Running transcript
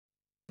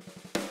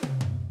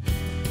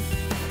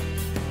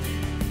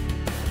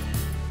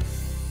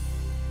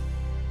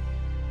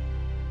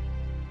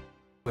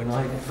when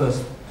I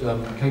first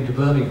came to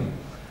Birmingham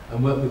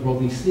and worked with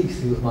Rodney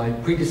Sneath, who was my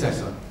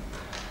predecessor.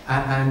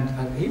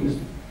 And he was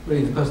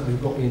really the person who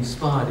got me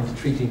inspired into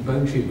treating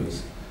bone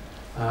tumours,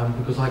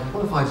 because I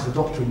qualified as a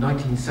doctor in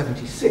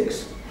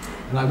 1976,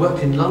 and I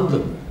worked in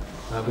London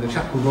with a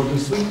chap called Rodney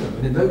Sweetnam,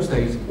 and in those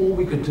days all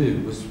we could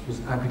do was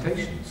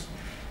amputations.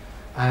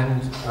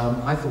 And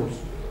I thought,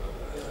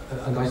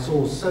 and I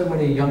saw so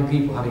many young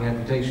people having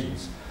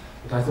amputations,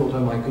 that I thought,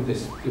 oh my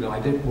goodness, you know, I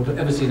don't want to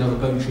ever see another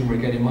bone tumour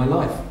again in my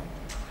life.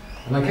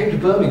 And I came to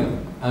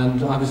Birmingham,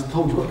 and I was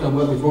told, you've got to go and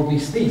work with Rodney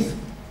Sneath.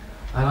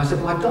 And I said,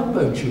 well, I've done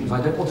bone tumours,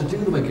 I don't want to do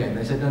them again.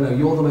 They said, no,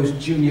 you're the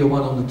most junior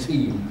one on the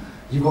team.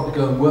 You've got to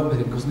go and work with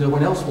him because no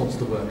one else wants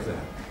to work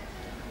there.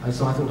 And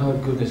so I thought, oh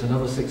goodness,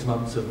 another 6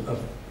 months of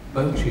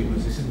bone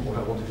tumours, this isn't what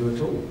I want to do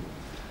at all.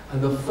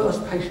 And the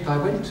first patient I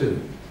went to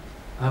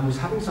was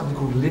having something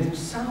called limb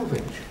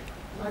salvage.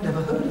 And I'd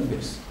never heard of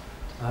this.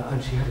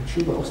 And she had a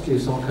tuber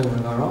osteosarcoma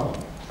in her arm.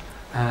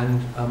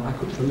 And I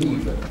couldn't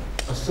believe that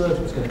a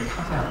surgeon was going to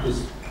cut out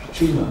this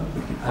tumour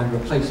and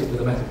replace it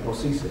with a metal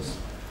prosthesis.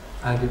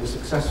 And it was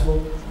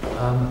successful,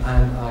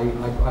 and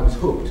I was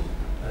hooked.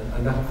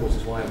 And that, of course,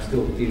 is why I'm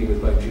still dealing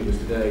with bone tumours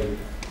today,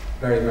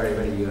 very, very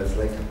many years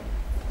later.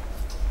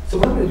 So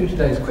what I'm going to do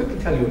today is quickly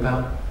tell you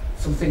about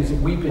some things that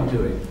we've been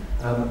doing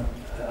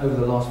over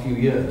the last few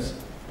years.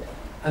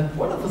 And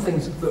one of the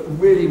things that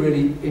really,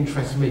 really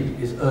interests me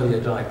is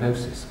earlier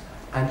diagnosis.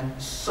 And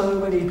so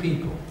many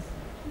people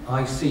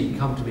I see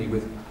come to me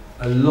with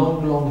a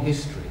long, long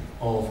history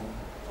of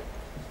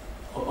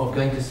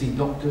going to see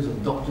doctors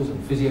and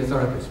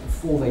physiotherapists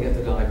before they get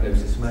the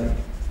diagnosis made.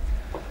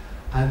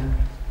 And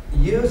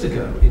years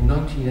ago, in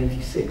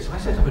 1986, I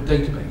set up a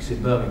database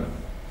in Birmingham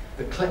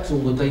that collects all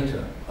the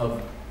data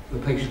of the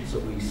patients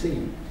that we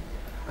see.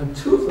 And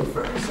two of the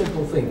very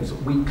simple things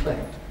that we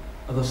collect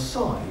are the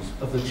size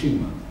of the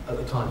tumour at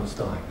the time it's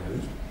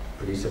diagnosed,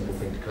 pretty simple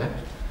thing to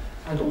collect,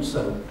 and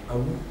also a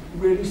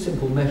really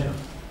simple measure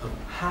of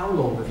how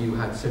long have you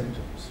had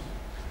symptoms.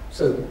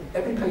 So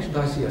every patient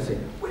I see, I say,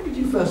 when did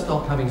you first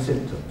start having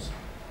symptoms?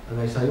 And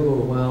they say, oh,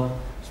 well,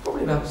 it's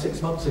probably about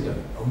 6 months ago.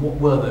 And what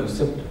were those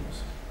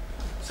symptoms?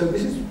 So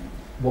this is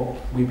what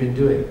we've been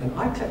doing. And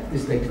I collected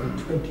this data for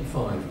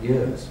 25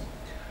 years.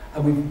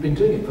 And we've been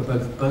doing it for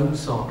both bone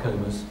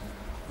sarcomas,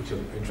 which are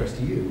of interest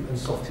to you, and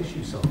soft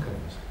tissue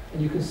sarcomas.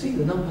 And you can see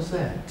the numbers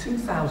there,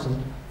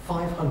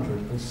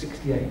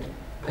 2,568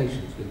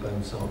 patients with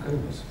bone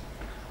sarcomas,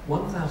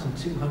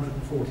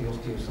 1,240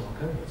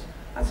 osteosarcomas.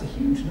 That's a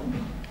huge number.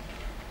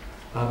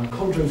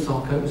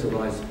 Chondrosarcomas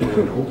arise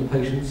in older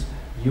patients,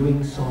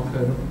 Ewing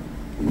sarcoma,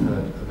 we've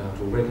heard about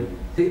already.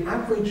 The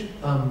average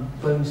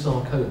bone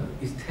sarcoma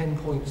is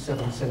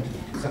 10.7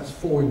 centimetres, that's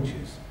 4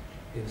 inches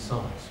in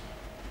size.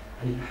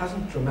 And it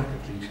hasn't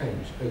dramatically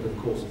changed over the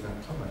course of that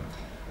time.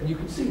 And you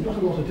can see not a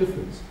lot of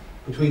difference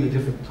between the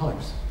different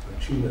types of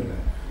tumour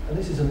there. And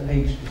this is an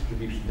age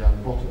distribution down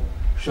the bottom,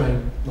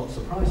 showing, not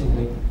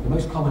surprisingly, the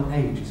most common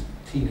age is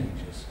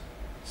teenagers.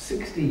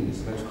 16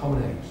 is the most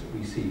common age that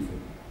we see for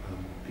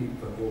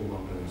all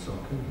bone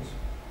sarcomas.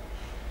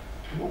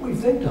 What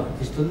we've then done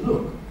is to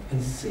look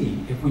and see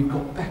if we've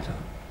got better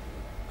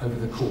over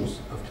the course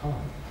of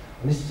time.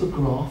 And this is a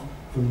graph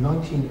from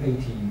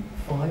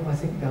 1985, I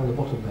think, down the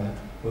bottom there,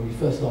 when we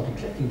first started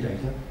collecting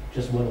data,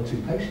 just 1 or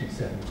 2 patients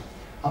then,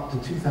 up to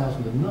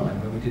 2009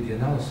 when we did the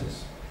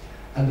analysis.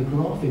 And the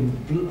graph in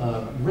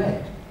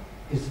red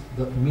is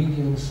the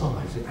median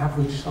size, the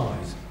average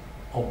size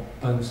of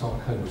bone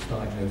sarcomas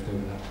diagnosed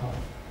over that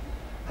time.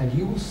 And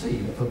you will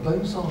see that for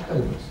bone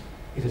sarcomas,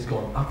 it has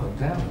gone up and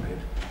down a bit,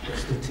 but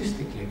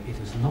statistically it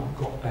has not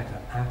got better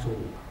at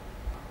all.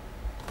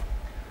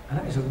 And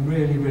that is a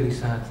really, really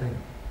sad thing.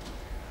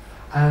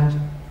 And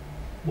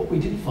what we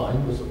did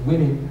find was that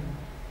women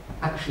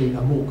actually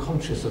are more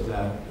conscious of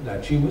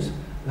their tumours.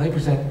 They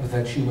present with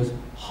their tumours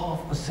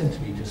 0.5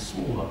 centimetre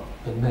smaller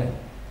than men.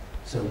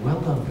 So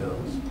well done,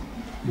 girls.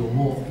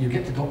 You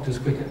get to doctors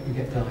quicker, you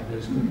get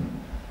diagnosed quicker.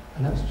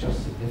 And that's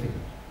just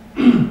significant.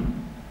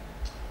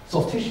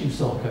 Soft tissue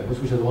sarcomas,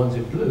 which are the ones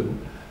in blue,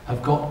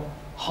 have got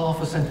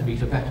 0.5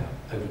 centimetre better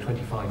over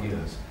 25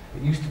 years.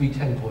 It used to be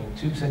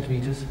 10.2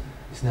 centimetres,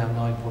 it's now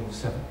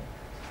 9.7.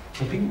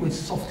 So people with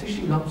soft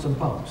tissue lumps and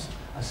bumps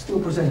are still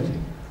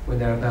presenting when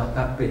they're about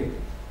that big,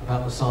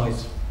 about the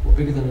size, or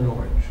bigger than an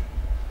orange,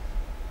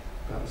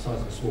 about the size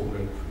of a small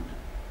grapefruit.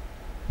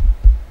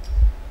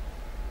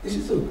 This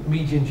is the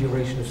median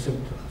duration of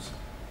symptoms.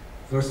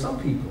 There are some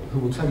people who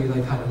will tell you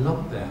they've had a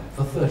lump there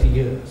for 30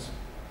 years,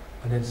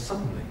 and then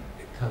suddenly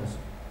it turns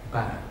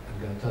bad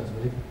and turns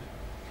malignant.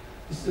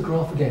 This is a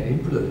graph again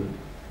in blue,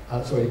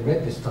 in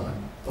red this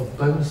time, of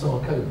bone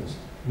sarcomas,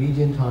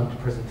 median time to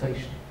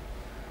presentation.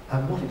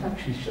 And what it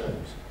actually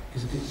shows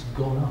is that it's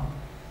gone up.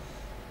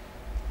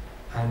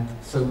 And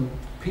so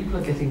people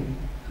are getting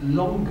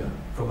longer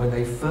from when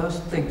they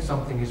first think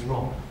something is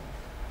wrong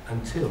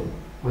until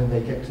when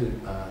they get to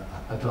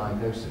a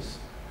diagnosis.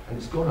 And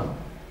it's gone up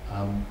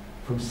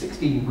from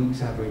 16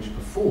 weeks average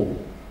before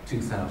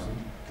 2000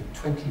 to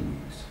 20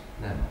 weeks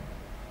now.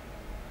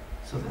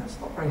 So that's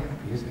not very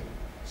happy, is it?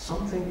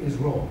 something is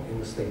wrong in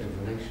the state of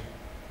the nation.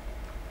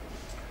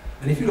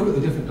 And if you look at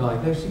the different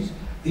diagnoses,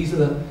 these are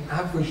the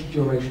average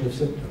duration of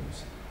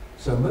symptoms.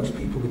 So most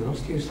people with an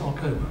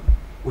osteosarcoma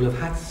will have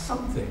had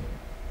something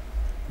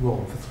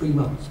wrong for 3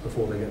 months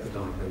before they get the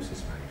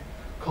diagnosis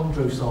made.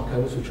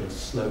 Chondrosarcomas, which are a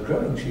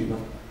slow-growing tumour,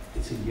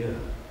 it's a year.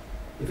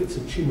 If it's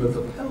a tumour of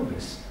the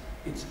pelvis,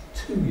 it's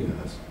 2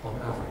 years on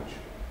average.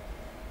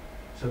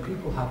 So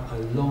people have a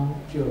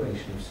long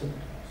duration of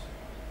symptoms.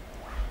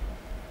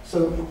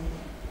 So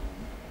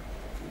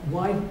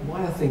why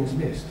are things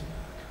missed?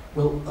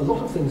 Well, a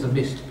lot of things are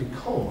missed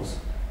because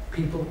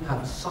people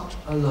have such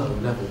a low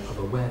level of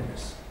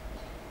awareness.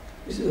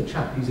 This is a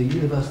chap, he's a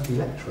university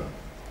lecturer,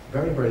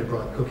 very, very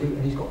bright cookie,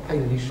 and he's got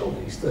pain in his shoulder.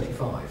 He's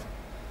 35,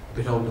 a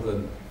bit older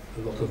than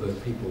a lot of the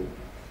people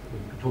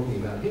we've been talking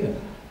about here.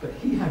 But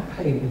he had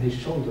pain in his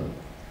shoulder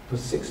for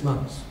 6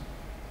 months.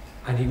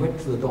 And he went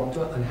to the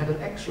doctor and had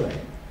an X-ray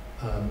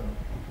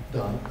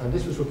done, and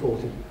this was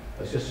reported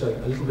as just showing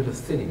a little bit of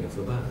thinning of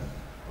the bone.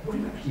 And what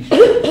it actually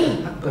showed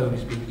is that bone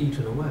is being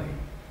eaten away.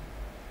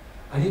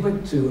 And he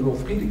went to an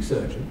orthopaedic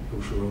surgeon,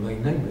 who shall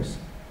remain nameless,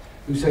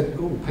 who said,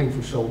 oh,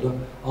 painful shoulder,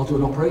 I'll do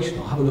an operation,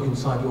 I'll have a look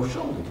inside your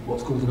shoulder,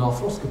 what's called an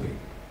arthroscopy.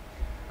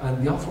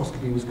 And the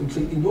arthroscopy was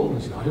completely normal.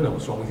 He said, I don't know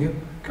what's wrong with you,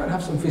 go and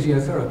have some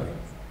physiotherapy.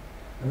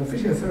 And the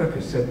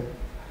physiotherapist said,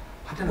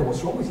 I don't know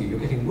what's wrong with you, you're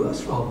getting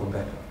worse rather than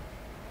better.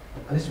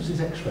 And this was his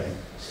X-ray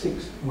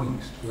 6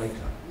 weeks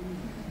later.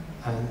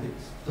 And it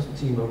doesn't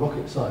seem a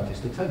rocket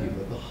scientist to tell you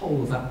that the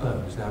whole of that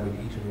bone has now been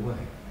eaten away.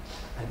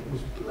 And it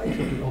was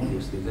blatantly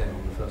obviously there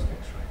on the first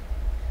X-ray.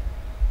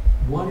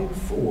 1 in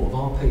 4 of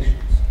our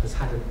patients has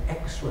had an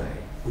X-ray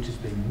which has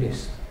been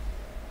missed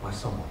by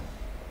someone.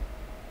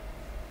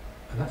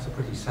 And that's a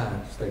pretty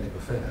sad state of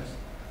affairs,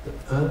 that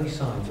early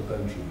signs of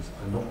bone tumours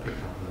are not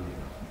picked up early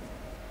enough.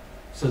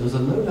 So there's a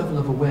low level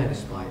of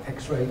awareness by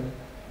X-ray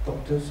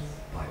doctors,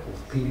 by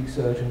orthopaedic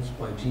surgeons,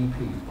 by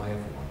GPs, by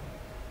everyone.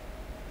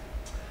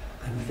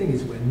 And the thing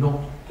is, we're not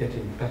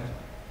getting better.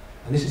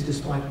 And this is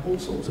despite all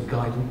sorts of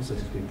guidance that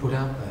has been put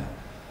out there.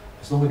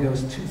 As long ago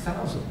as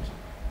 2000,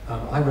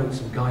 I wrote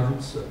some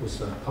guidance that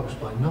was published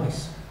by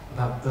NICE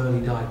about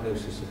early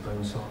diagnosis of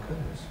bone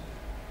sarcomas.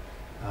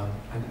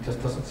 And it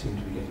just doesn't seem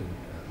to be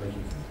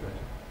making things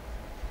better.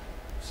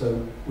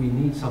 So we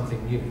need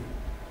something new.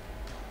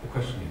 The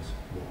question is,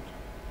 what?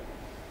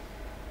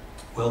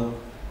 Well,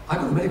 I've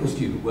got a medical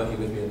student working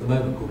with me at the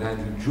moment called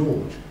Andrew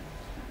George,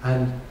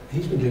 and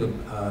he's been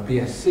doing a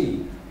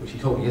BSc, which he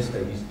told me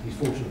yesterday he's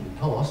fortunately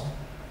passed.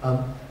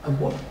 And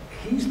what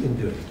he's been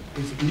doing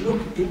is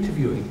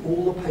interviewing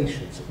all the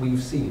patients that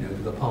we've seen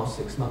over the past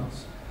 6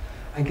 months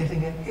and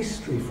getting a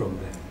history from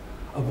them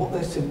of what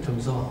their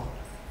symptoms are.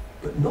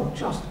 But not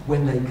just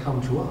when they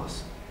come to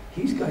us.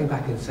 He's going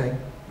back and saying,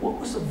 what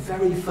was the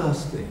very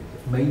first thing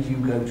that made you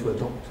go to a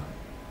doctor?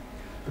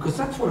 Because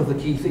that's one of the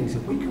key things.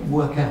 If we can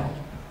work out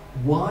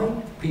why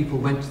people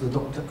went to the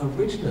doctor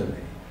originally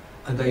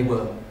and they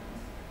were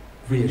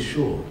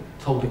reassured,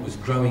 told it was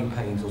growing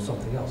pains or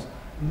something else,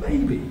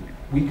 maybe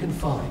we can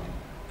find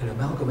an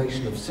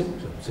amalgamation of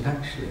symptoms that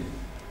actually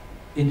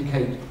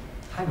indicate,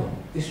 hang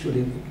on, this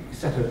should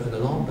set an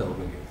alarm bell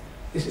ringing.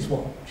 This is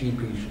what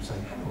GPs should say,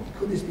 hang on,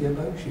 could this be a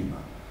bone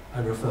tumour?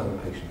 And refer the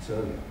patients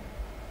earlier.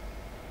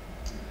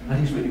 And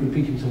he's really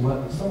repeating some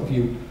work that some of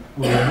you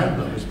will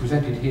remember was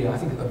presented here, I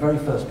think at the very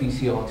first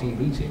BCRT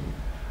meeting,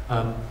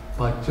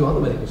 by 2 other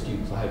medical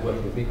students I had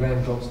working with me,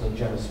 Graham Johnson and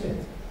Gemma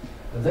Smith.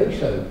 And they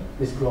showed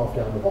this graph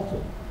down the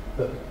bottom,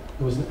 that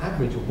there was an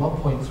average of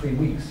 1.3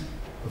 weeks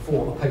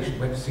before a patient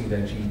went to see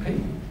their GP,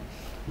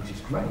 which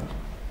is great.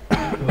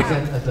 There was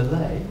then a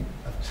delay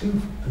of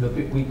 2 and a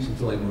bit weeks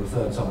until they were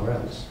referred somewhere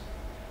else,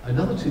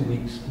 another 2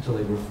 weeks until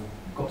they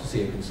got to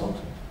see a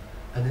consultant,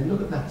 and then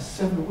look at that,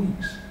 7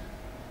 weeks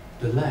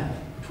delay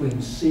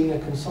between seeing a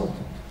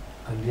consultant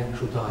and the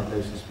actual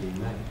diagnosis being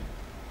made.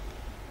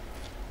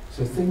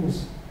 So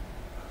things,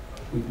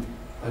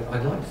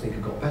 I'd like to think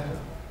have got better,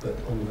 but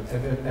on the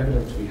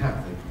evidence we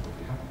have, they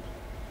probably haven't.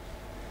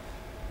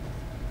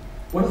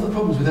 One of the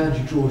problems with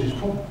Andrew George's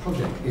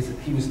project is that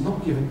he was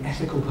not given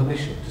ethical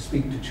permission to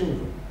speak to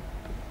children.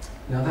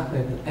 Now that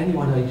meant that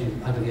anyone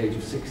under the age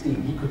of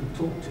 16 he couldn't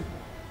talk to.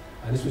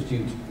 And this was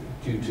due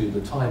to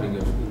the timing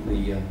of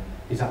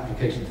his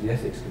application to the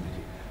ethics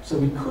committee. So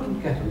we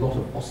couldn't get a lot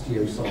of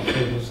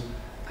osteosarcomas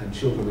and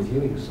children with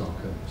Ewing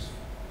sarcomas.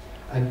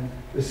 And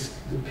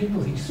the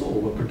people he saw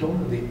were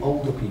predominantly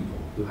older people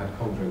who had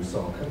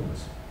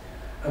chondrosarcomas.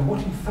 And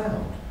what he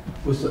found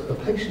was that the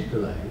patient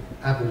delay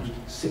averaged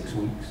 6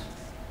 weeks.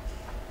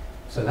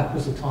 So that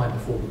was the time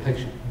before the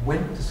patient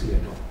went to see a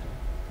doctor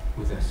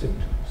with their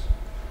symptoms.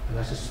 And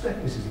I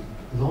suspect this is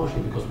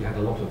largely because we had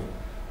a lot of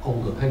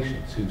older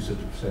patients who sort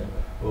of said,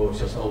 oh, it's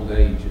just old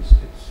age, it's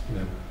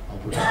I'll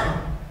put it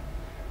down.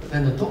 But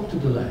then the doctor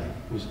delay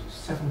was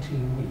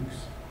 17 weeks.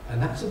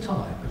 And that's the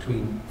time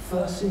between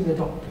first seeing a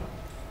doctor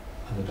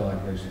and the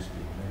diagnosis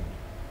being made.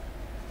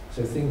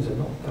 So things are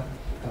not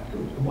that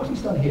good. And what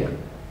he's done here,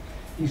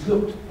 he's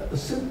looked at the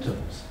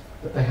symptoms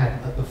that they had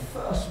at the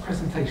first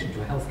presentation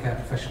to a healthcare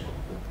professional,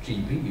 the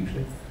GP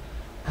usually,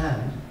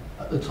 and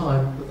at the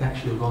time that they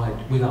actually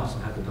arrived with us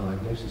and had the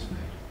diagnosis made.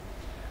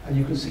 And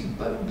you can see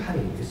bone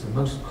pain is the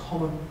most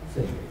common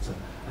thing. It's a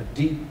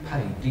deep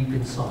pain, deep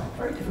inside,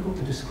 very difficult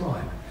to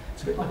describe.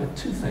 It's a bit like a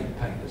toothache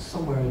pain that's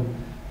somewhere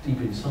deep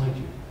inside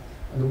you.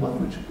 And the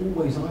one which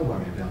always I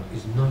worry about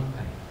is night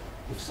pain.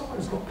 If someone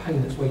has got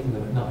pain that's waking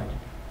them at night,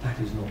 that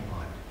is not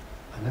right.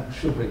 And that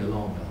should ring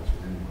alarm bells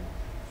with anyone.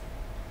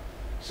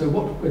 So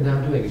what we're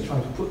now doing is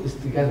trying to put this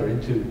together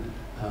into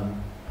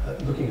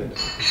looking at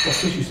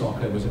soft tissue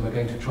sarcomas, and we're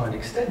going to try and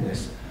extend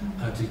this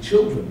to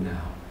children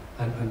now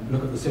and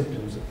look at the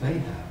symptoms that they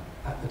have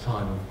at the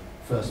time of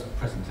first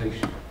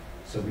presentation,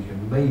 so we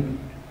can maybe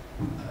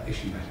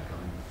issue better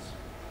guidance.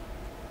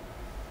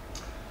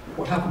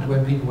 What happened to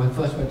when people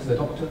first went to their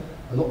doctor?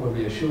 A lot were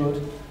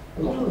reassured.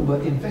 A lot of them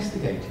were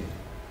investigated,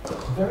 but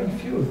very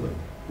few of them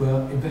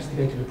were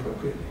investigated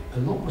appropriately. A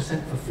lot were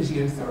sent for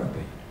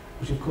physiotherapy,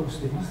 which of course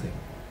did nothing.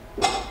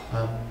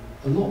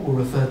 A lot were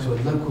referred to a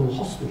local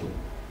hospital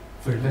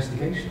for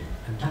investigation,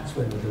 and that's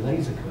when the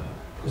delays occur,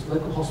 because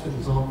local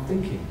hospitals aren't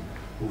thinking,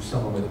 well,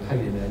 someone with a pain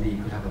in their knee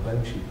could have a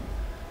bone tumour.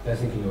 They're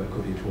thinking, oh, it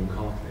could be a torn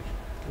cartilage.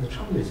 And the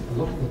trouble is, a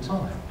lot of the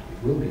time,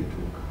 it will be a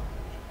torn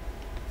cartilage.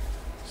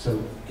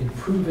 So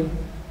improving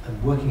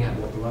and working out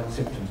what the right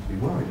symptoms to be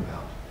worried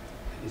about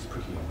is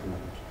pretty important.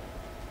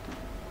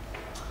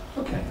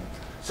 Okay,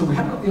 so we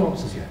haven't got the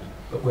answers yet,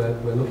 but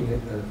we're looking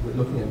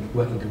at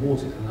working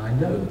towards it, and I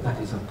know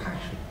that is a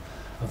passion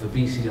of the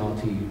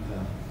BCRT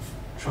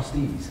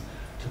trustees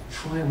to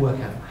try and work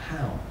out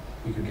how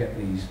we could get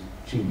these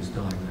tumours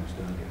diagnosed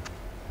earlier.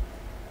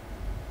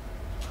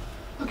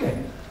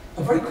 Okay,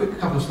 a very quick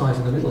couple of slides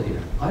in the middle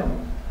here.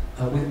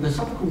 There's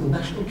something called the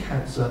National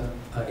Cancer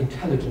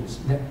Intelligence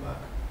Network.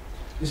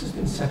 This has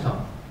been set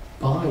up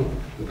by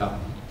the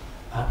government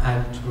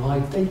and to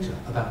provide data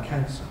about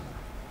cancer.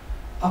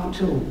 Up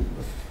until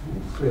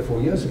 3 or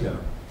 4 years ago,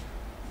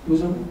 there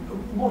was a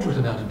moderate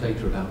amount of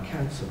data about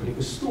cancer, but it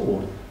was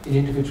stored in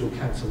individual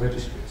cancer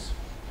registries.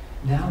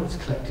 Now it's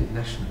collected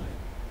nationally.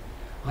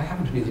 I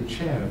happen to be the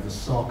chair of the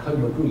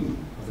sarcoma group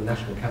of the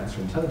National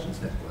Cancer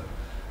Intelligence Network,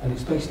 and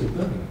it's based in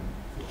Birmingham,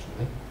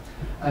 fortunately.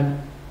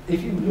 And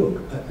if you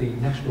look at the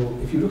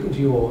if you look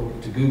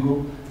into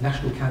Google,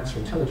 National Cancer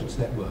Intelligence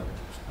Network,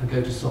 and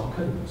go to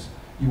sarcomas,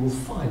 you will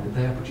find that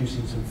they are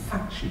producing some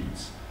fact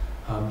sheets,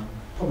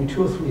 probably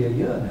 2 or 3 a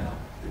year now,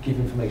 that give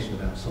information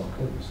about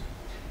sarcomas.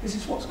 This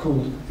is what's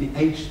called the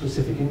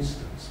age-specific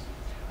incidence.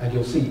 And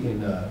you'll see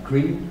in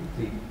green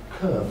the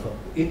curve for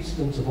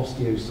incidence of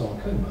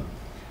osteosarcoma.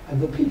 And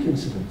the peak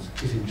incidence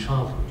is in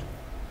childhood.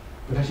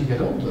 But as you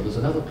get older, there's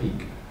another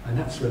peak, and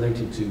that's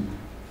related to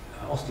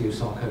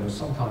osteosarcoma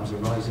sometimes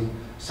arising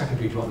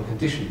secondary to other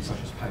conditions,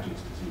 such as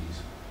Paget's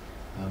disease.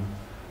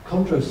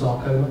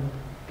 Chondrosarcoma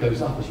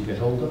goes up as you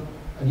get older,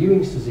 and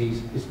Ewing's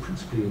disease is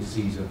principally a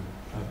disease of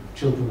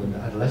children and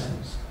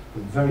adolescents,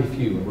 with very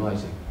few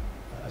arising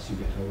as you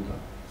get older.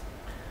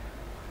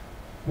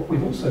 What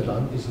we've also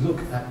done is look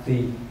at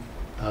the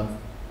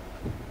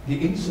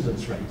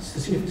incidence rates to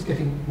see if it's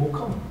getting more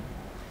common.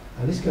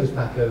 And this goes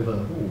back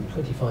over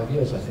 25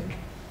 years, I think.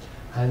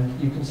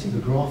 And you can see the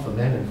graph for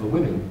men and for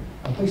women,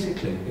 and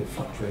basically it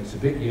fluctuates a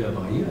bit year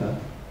by year,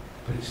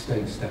 but it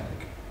stays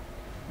static.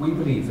 We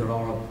believe there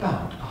are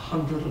about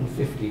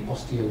 150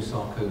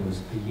 osteosarcomas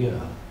a year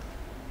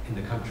in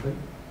the country,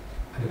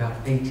 and about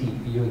 80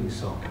 Ewing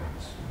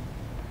sarcomas,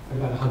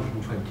 and about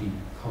 120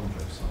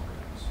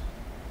 chondrosarcomas.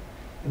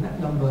 And that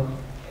number,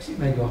 yes, it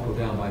may go up or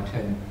down by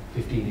 10,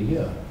 15 a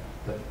year,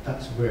 but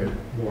that's where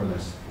more or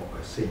less what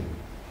we're seeing.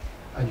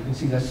 And you can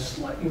see they're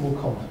slightly more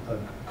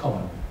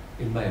common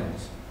in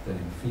males than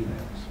in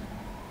females.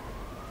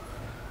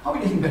 Are we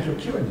getting better at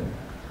curing them?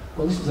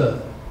 Well, this is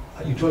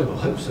you jolly well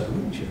hope so,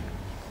 wouldn't you?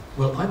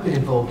 Well, I've been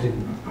involved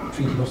in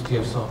treating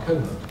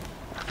osteosarcoma,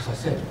 as I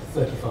said,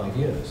 for 35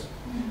 years.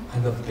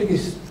 And the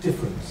biggest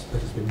difference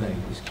that has been made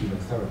is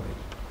chemotherapy.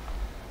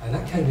 And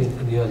that came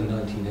in the early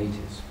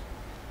 1980s.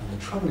 And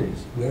the trouble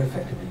is, we're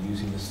effectively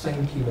using the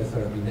same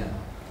chemotherapy now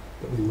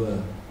that we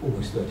were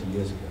almost 30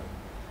 years ago.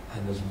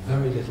 And there's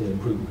very little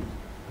improvement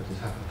that has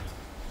happened.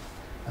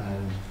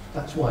 And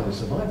that's why the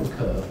survival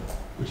curve,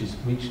 which has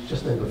reached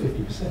just over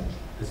 50%,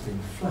 has been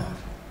flat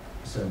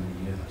for so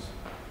many years.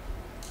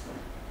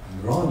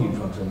 And there are new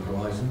drugs on the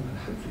horizon, and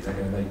hopefully they're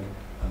going to make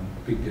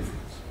a big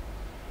difference.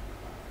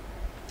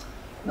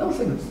 Another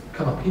thing that's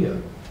come up here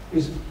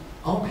is,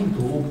 are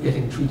people all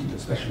getting treated at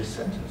specialist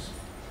centres?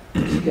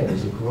 This again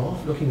is a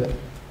graph looking at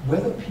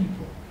whether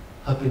people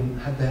have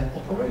had their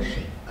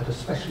operation at a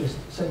specialist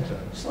centre.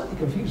 It's slightly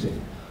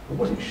confusing, but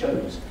what it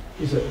shows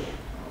is that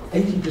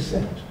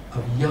 80%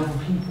 of young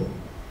people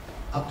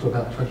up to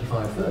about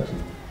 25, 30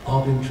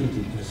 are being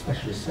treated in a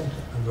specialist centre,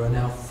 and there are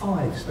now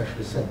 5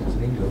 specialist centres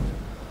in England,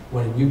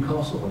 one in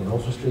Newcastle, one in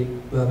Oswestry,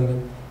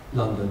 Birmingham,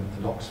 London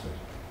and Oxford.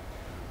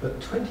 But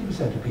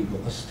 20% of people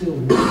are still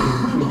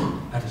not being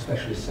treated at a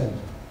specialist centre,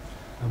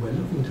 and we're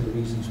looking into the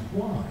reasons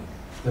why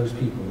those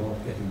people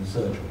aren't getting the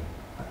surgery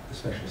at the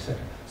specialist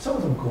centre. Some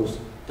of them, of course,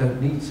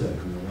 don't need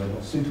surgery or they're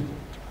not suitable,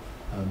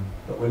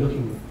 but we're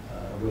looking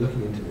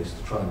into this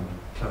to try and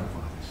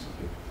clarify this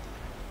a bit.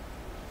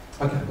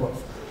 Okay, I've got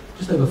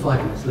just over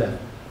 5 minutes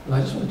left, and I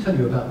just want to tell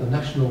you about the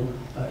National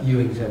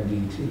Ewing's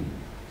MDT.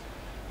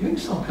 Ewing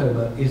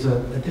sarcoma is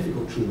a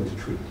difficult tumour to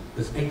treat.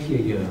 There's 80 a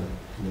year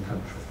in the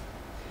country.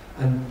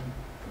 And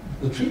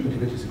the treatment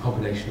of it is a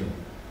combination of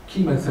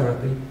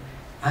chemotherapy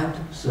and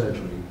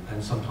surgery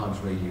and sometimes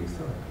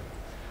radiotherapy.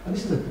 And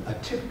this is a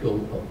typical,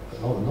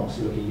 rather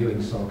nasty looking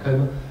Ewing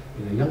sarcoma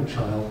in a young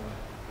child.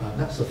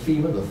 That's the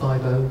femur, the thigh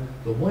bone.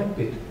 The white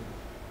bit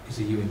is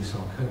a Ewing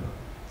sarcoma.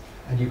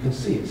 And you can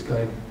see it's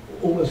going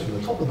almost from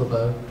the top of the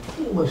bone,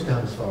 almost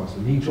down as far as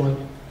the knee joint.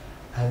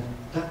 And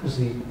that was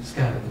the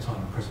scan at the time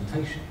of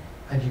presentation.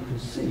 And you can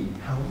see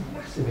how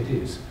massive it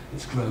is.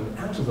 It's grown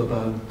out of the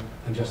bone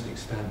and just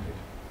expanded.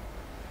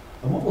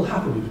 And what will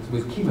happen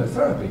with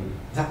chemotherapy,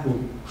 that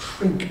will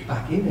shrink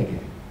back in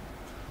again.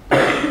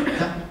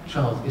 That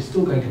child is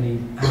still going to need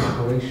an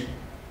operation.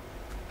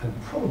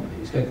 And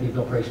probably is going to need an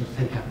operation to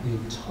take out the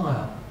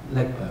entire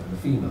leg bone, the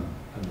femur,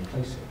 and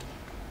replace it.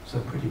 So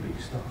pretty big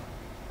stuff.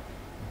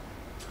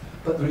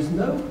 But there is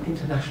no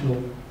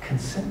international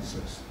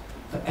consensus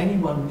for any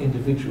one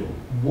individual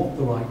what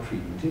the right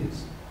treatment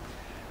is.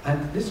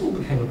 And this all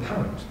became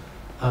apparent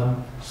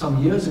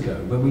some years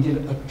ago when we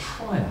did a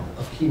trial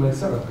of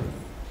chemotherapy.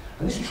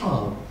 And this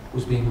trial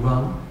was being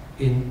run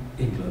in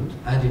England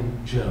and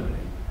in Germany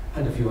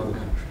and a few other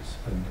countries.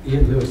 And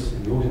Ian Lewis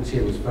in the audience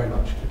here was very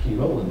much a key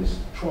role in this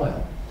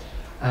trial.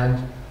 And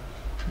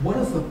one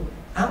of the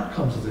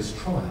outcomes of this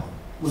trial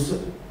was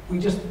that we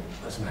just,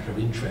 as a matter of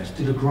interest,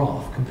 did a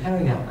graph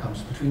comparing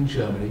outcomes between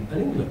Germany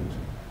and England.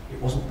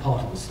 It wasn't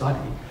part of the study.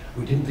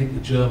 We didn't think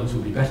the Germans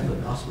would be better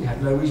than us. We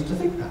had no reason to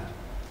think that.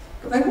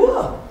 But they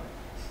were.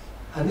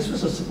 And this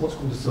was what's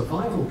called a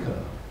survival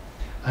curve.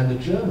 And the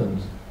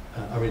Germans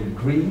are in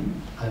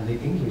green and the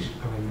English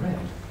are in red.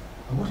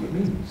 And what it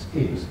means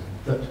is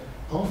that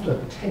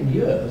after 10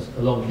 years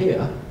along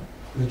here,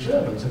 the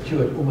Germans have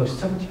cured almost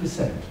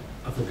 70%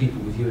 of the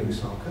people with Ewing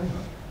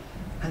sarcoma.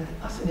 And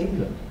us in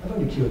England have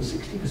only cured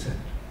 60%.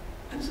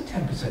 And it's a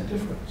 10%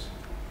 difference.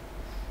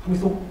 And we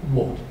thought,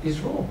 what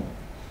is wrong?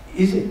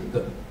 Is it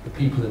that the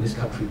people in this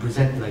country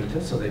present later,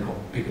 so they've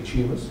got bigger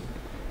tumours?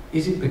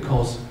 Is it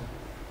because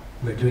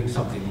we're doing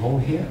something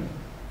wrong here?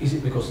 Is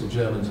it because the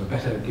Germans are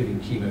better at giving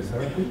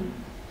chemotherapy?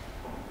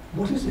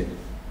 What is it?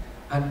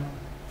 And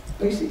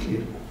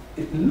basically,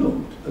 it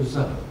looked as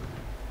though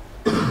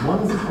one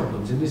of the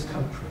problems in this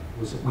country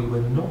was that we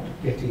were not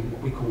getting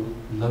what we call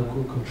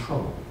local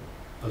control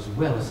as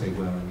well as they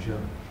were in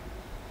Germany.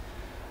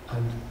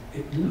 And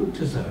it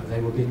looked as though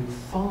they were being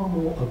far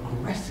more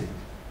aggressive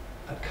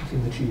at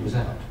cutting the tumours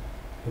out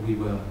than we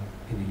were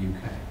in the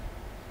UK.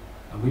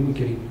 And we were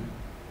giving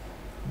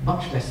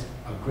much less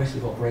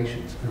aggressive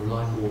operations and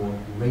relying more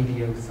on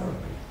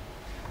radiotherapy.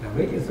 Now,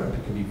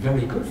 radiotherapy can be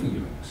very good for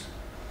Ewing's,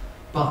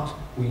 but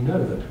we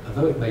know that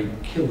although it may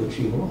kill the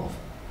tumour off,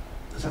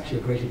 there's actually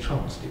a greater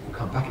chance that it will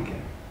come back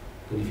again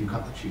than if you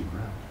cut the tumour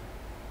out.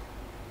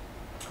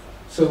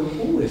 So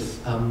all this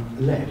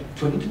led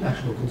to an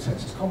international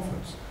consensus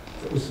conference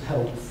that was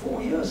held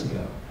 4 years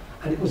ago,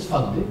 and it was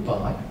funded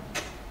by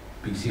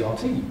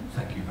BCRT,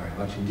 thank you very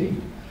much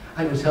indeed.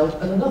 And it was held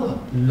at another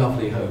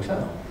lovely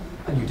hotel.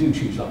 And you do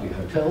choose lovely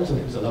hotels, and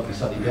it was a lovely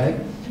sunny day.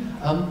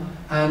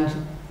 And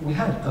we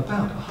had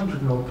about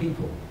 100 odd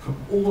people from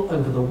all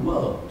over the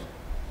world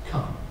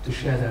come to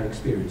share their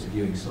experience of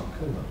Ewing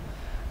sarcoma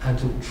and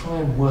to try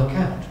and work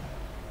out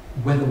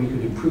whether we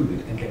could improve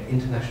it and get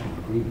international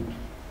agreement.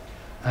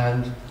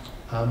 And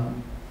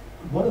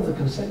one of the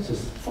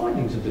consensus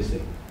findings of this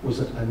thing was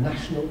that a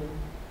national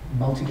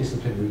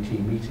multidisciplinary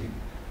team meeting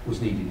was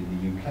needed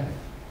in the UK.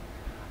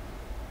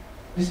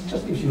 This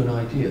just gives you an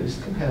idea.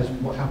 This compares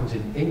what happens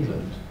in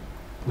England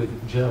with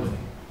Germany.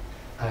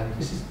 And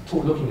this is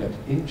looking at,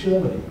 in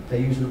Germany,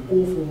 they use an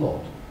awful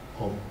lot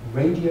of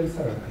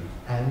radiotherapy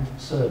and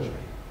surgery.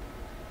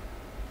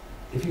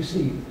 If you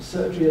see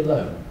surgery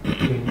alone,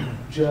 in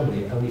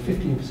Germany, only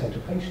 15%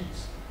 of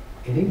patients.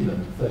 In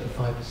England,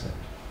 35%.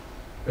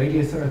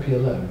 Radiotherapy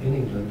alone, in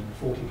England,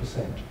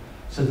 40%.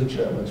 So the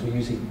Germans were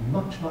using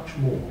much, much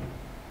more,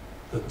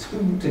 the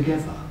two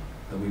together,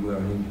 than we were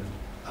in England.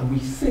 And we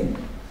think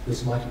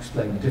this might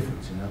explain the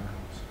difference in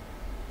outcomes.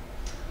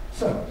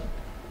 So,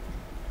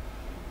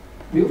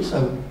 we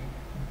also,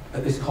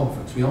 at this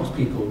conference, we asked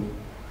people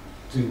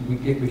we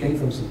gave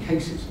them some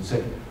cases and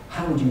said,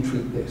 how would you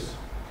treat this?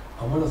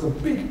 And one of the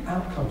big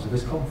outcomes of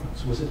this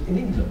conference was that in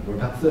England, there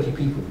were about 30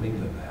 people from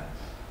England there.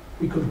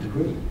 We couldn't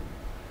agree.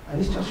 And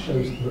this just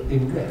shows that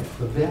in red,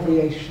 the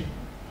variation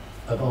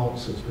of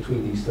answers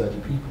between these 30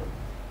 people.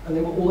 And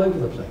they were all over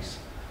the place.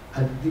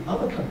 And the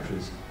other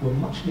countries were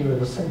much nearer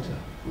the centre,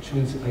 which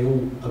means that they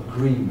all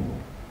agree more.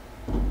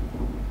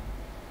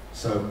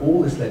 So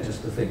all this led us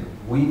to think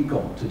we've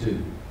got to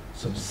do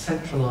some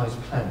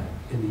centralised planning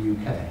in the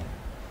UK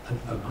and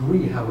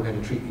agree how we're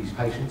going to treat these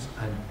patients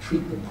and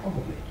treat them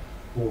probably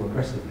more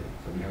aggressively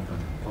than we have done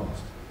in the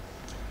past.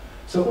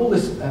 So all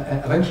this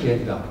eventually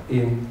ended up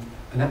in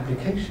an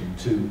application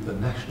to the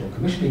National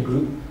Commissioning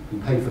Group, who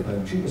pay for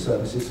bone tumour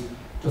services,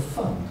 to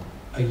fund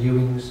a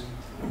Ewing's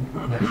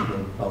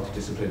national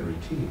multidisciplinary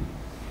team.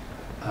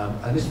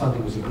 And this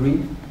funding was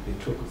agreed. It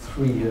took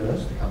 3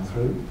 years to come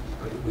through,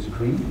 but it was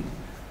agreed.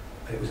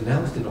 It was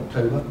announced in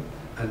October,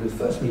 and the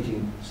first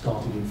meeting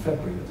started in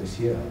February of this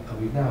year,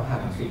 and we've now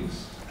had, I think,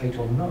 8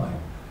 or 9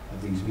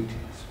 of these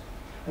meetings.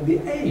 And the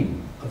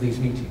aim of these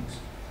meetings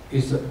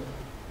is that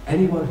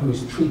anyone who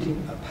is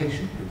treating a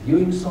patient with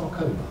Ewing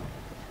sarcoma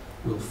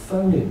will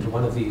phone into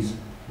one of these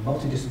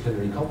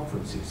multidisciplinary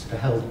conferences that are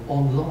held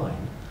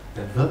online.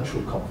 They're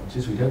virtual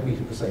conferences, we don't meet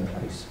at the same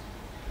place.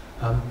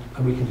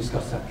 And we can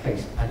discuss that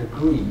case and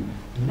agree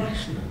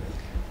nationally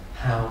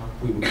how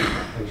we will treat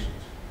that patient.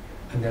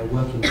 And they're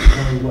working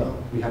very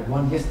well. We had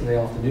one yesterday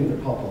afternoon at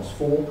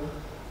 4:30,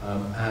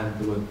 and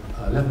there were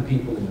 11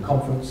 people in the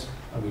conference,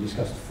 and we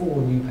discussed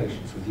 4 new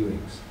patients with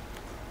Ewings.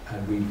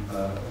 And we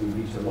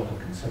reached a lot of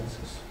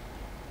consensus.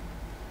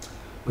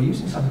 We're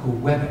using something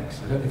called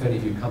WebEx. I don't know if any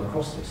of you come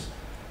across this.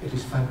 It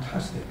is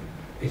fantastic.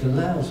 It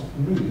allows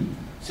me,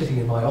 sitting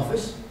in my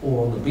office,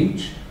 or on the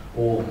beach,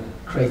 or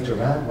Craig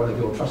Durant, one of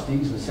your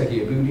trustees, and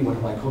Segi Aboudi, one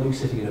of my colleagues,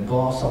 sitting in a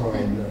bar somewhere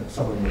in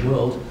the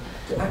world,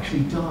 to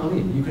actually dial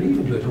in. You can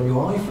even do it on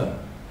your iPhone.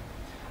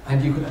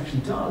 And you can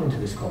actually dial into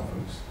this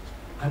conference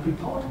and be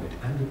part of it.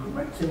 And the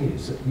great thing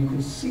is that you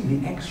can see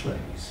the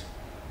x-rays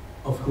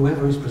of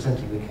whoever is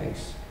presenting the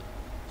case.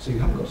 So you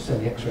haven't got to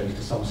send the x-rays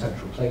to some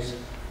central place.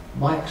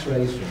 My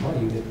x-rays from my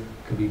unit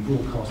can be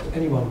broadcast to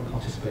anyone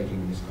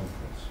participating in this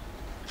conference.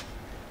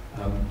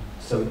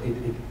 So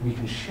we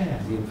can share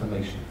the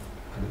information,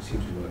 and it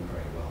seems to work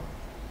very well.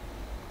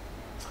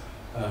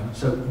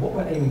 So what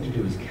we're aiming to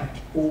do is catch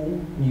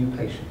all new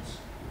patients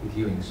with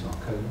Ewing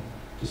sarcoma,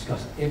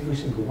 discuss every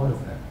single one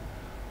of them,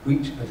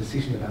 reach a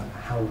decision about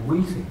how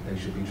we think they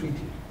should be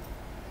treated,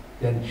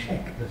 then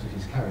check that it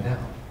is carried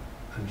out,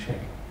 and check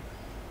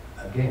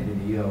again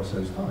in a year or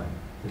so's time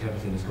that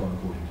everything has gone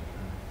according to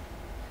plan.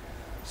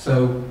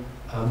 So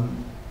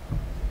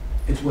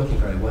it's working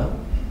very well.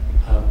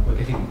 We're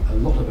getting a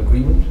lot of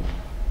agreement.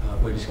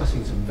 We're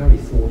discussing some very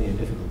thorny and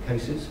difficult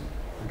cases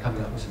and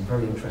coming up with some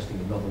very interesting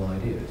and novel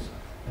ideas.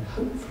 And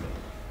hopefully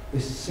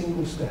this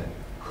single step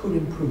could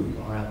improve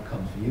our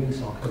outcomes for Ewing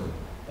sarcoma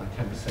by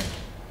 10%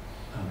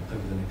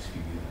 over the next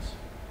few years.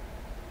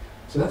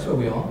 So that's where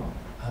we are.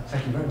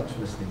 Thank you very much for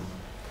listening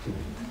to me.